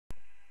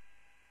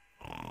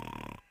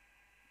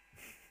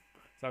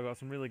So I've got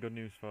some really good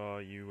news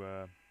for you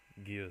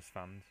Gears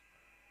fans.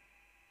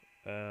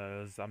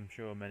 As I'm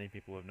sure many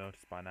people have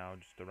noticed by now,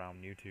 just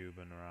around YouTube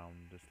and around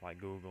just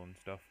like Google and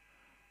stuff,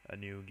 a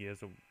new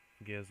Gears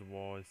of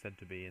War is said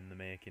to be in the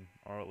making,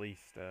 or at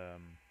least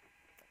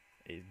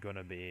it's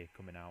gonna be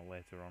coming out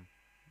later on.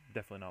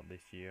 Definitely not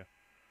this year,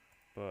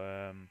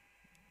 but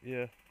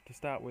yeah. To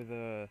start with,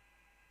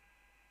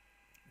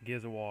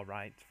 Gears of War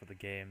rights for the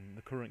game,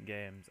 the current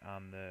games,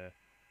 and the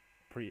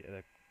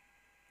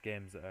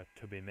games that are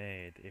to be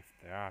made, if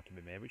they are to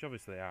be made, which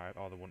obviously they are,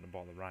 or they wouldn't have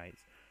bought the rights,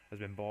 has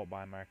been bought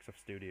by Microsoft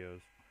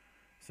Studios.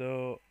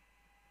 So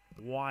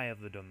why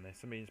have they done this?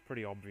 I mean, it's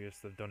pretty obvious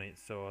they've done it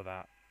so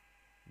that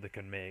they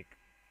can make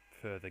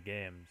further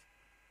games.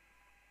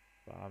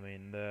 But I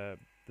mean,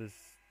 there's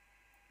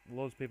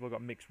loads of people have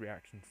got mixed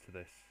reactions to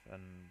this,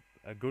 and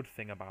a good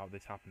thing about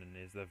this happening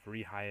is they've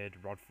rehired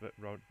Rod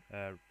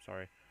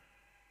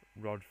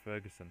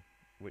Ferguson,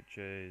 which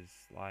is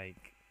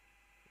like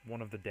one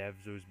of the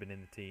devs who's been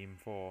in the team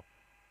for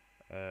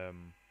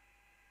um,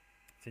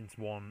 since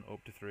 1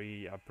 up to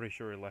 3. I'm pretty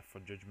sure he left for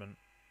Judgment.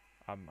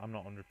 I'm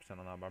not 100%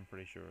 on that, but I'm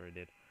pretty sure he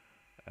did.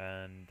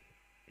 And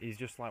he's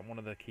just like one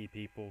of the key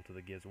people to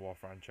the Gears of War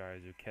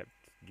franchise who kept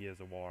Gears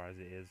of War as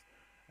it is.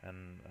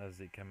 And as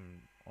it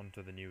came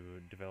onto the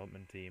new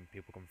development team,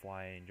 People Can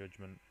Fly in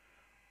Judgment,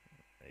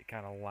 it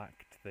kind of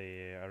lacked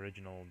the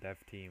original dev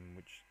team,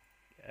 which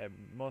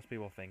most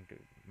people think,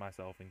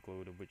 myself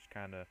included, which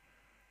kind of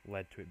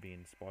led to it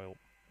being spoilt.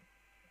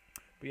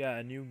 But yeah,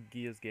 a new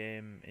Gears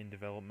game in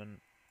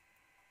development,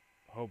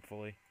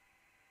 hopefully.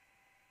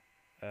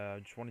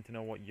 Just wanted to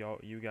know what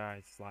you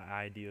guys like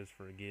ideas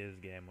for a Gears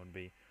game would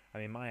be. I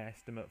mean, my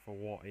estimate for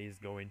what is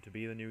going to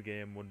be the new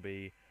game would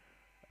be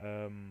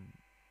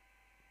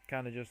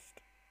kind of just,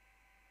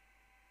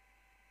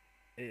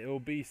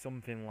 it'll be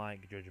something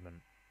like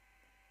Judgment,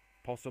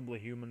 possibly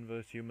human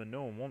versus human.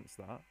 No one wants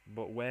that,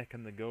 but where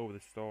can they go with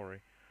the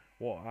story?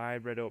 What I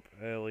read up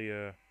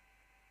earlier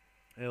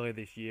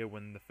this year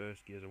when the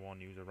first Gears of War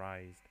news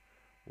arose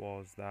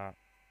was that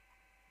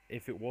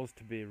if it was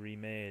to be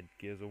remade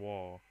Gears of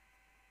War,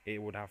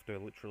 it would have to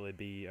literally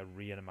be a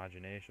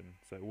reimagination.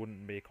 So it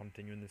wouldn't be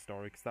continuing the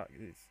story, because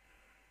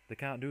they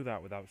can't do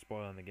that without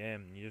spoiling the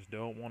game. You just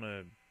don't want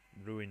to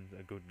ruin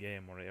a good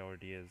game where it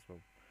already is. Well,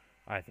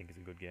 I think it's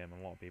a good game,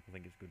 and a lot of people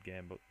think it's a good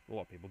game, but a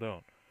lot of people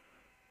don't.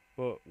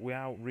 But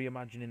without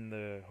reimagining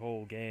the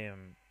whole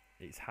game,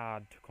 it's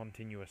hard to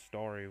continue a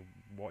story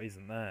what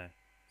isn't there.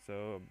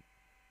 So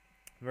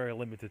very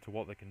limited to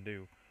what they can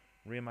do.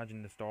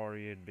 Reimagining the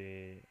story would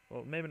be,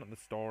 well, maybe not the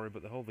story,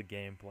 but the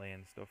gameplay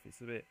and stuff.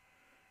 It's a bit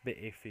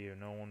iffy.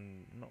 No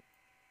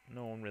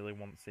one really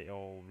wants it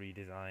all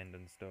redesigned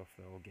and stuff,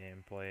 the whole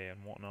gameplay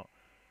and whatnot.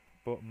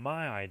 But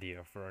my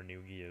idea for a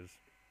new Gears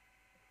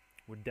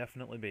would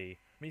definitely be,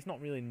 I mean, it's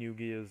not really new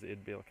Gears.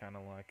 It'd be kind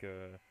of like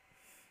a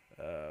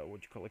what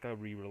do you call it, like a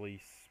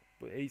re-release.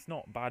 But it's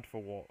not bad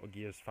for what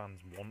Gears fans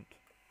want.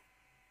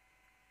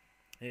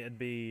 It'd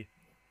be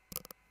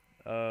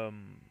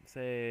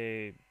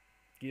say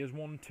Gears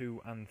 1,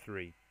 2, and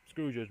 3.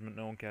 Screw Judgment,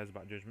 no one cares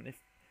about Judgment.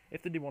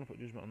 If they did want to put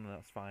Judgment on there,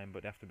 that's fine, but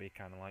it'd have to be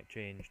kind of like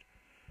changed.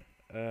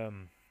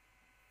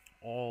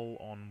 All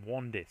on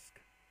one disc,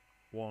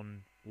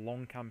 one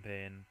long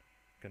campaign.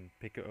 You can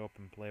pick it up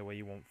and play where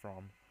you want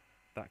from.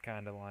 That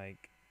kind of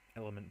like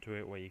element to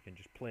it where you can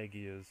just play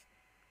Gears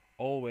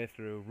all the way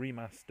through,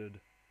 remastered.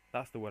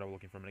 That's the word I was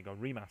looking for a minute ago.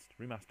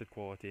 Remastered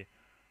quality.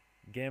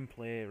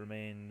 Gameplay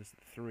remains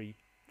three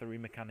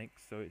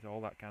mechanics, so it's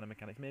all that kind of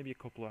mechanics. Maybe a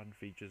couple of added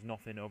features,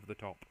 nothing over the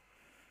top.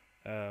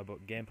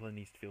 But gameplay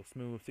needs to feel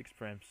smooth, 6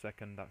 frames per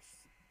second.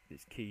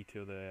 It's key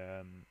to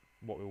the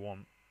what we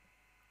want.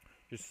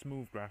 Just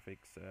smooth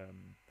graphics.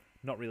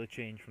 Not really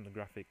change from the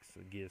graphics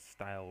Gears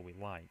style we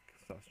like.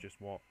 So that's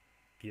just what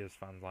Gears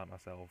fans like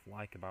myself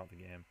like about the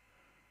game.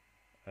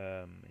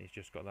 It's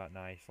just got that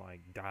nice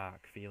like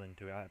dark feeling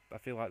to it. I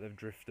feel like they've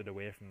drifted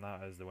away from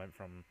that as they went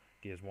from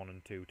Gears 1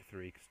 and 2 to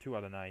 3, because 2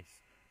 had a nice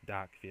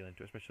dark feeling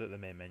to it, especially at the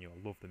main menu.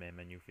 I love the main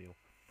menu feel,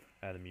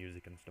 the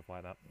music and stuff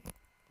like that.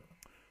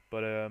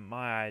 But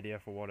my idea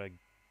for what a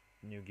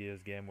new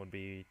Gears game would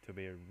be to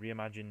be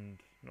remastered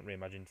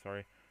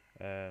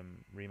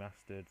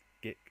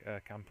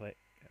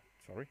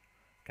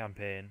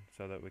campaign,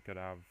 so that we could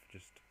have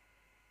just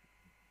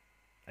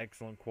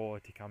excellent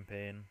quality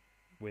campaign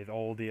with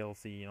all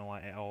DLC,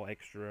 like all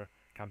extra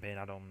campaign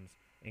add-ons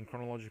in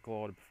chronological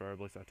order,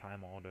 preferably, so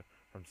time order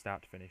from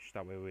start to finish.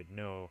 That way we'd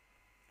know,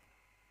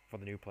 for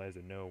the new players,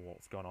 would know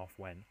what's gone off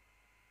when.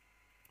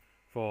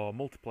 For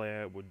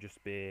multiplayer, it would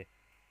just be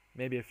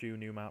maybe a few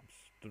new maps,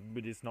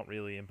 which is not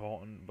really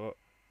important, but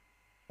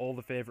all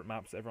the favourite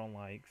maps everyone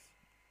likes,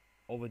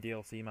 all the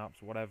DLC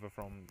maps, whatever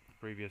from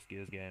previous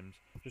Gears games,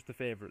 just the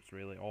favourites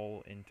really,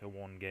 all into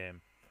one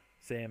game.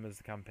 Same as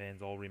the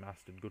campaigns, all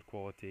remastered, good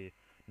quality,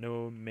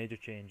 no major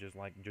changes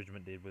like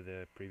Judgment did with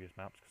the previous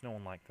maps, because no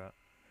one liked that,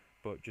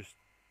 but just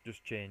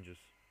changes.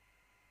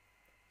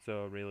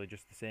 So really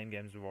just the same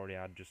games we've already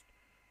had, just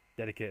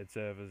dedicated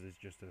servers is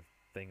just a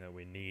thing that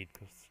we need,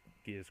 because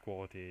Gears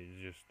quality is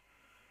just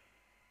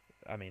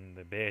I mean,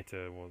 the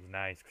beta was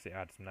nice because it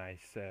had some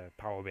nice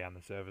power behind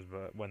the servers,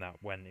 but when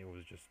that went, it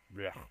was just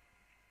blech.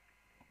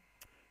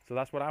 So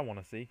that's what I want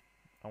to see.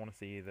 I want to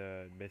see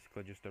the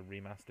basically just a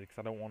remaster because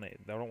I don't want it.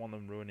 I don't want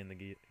them ruining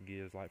the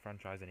Gears like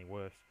franchise any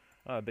worse.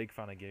 I'm a big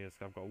fan of Gears.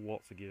 I've got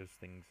lots of Gears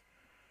things.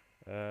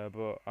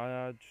 But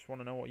I just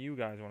want to know what you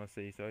guys want to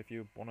see. So if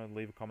you want to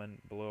leave a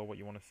comment below what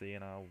you want to see,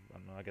 and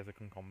I guess I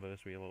can converse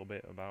with you a little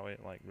bit about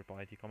it, like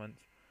reply to your comments.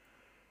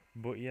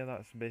 But yeah,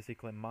 that's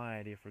basically my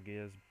idea for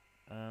Gears,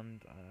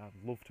 and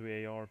I'd love to hear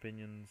your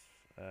opinions.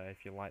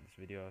 If you like this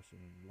video, so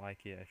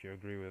like it. If you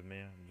agree with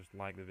me, just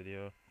like the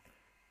video.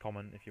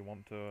 Comment if you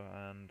want to,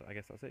 and I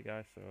guess that's it,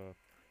 guys. So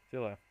see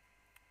you later.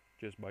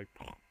 Cheers, bye.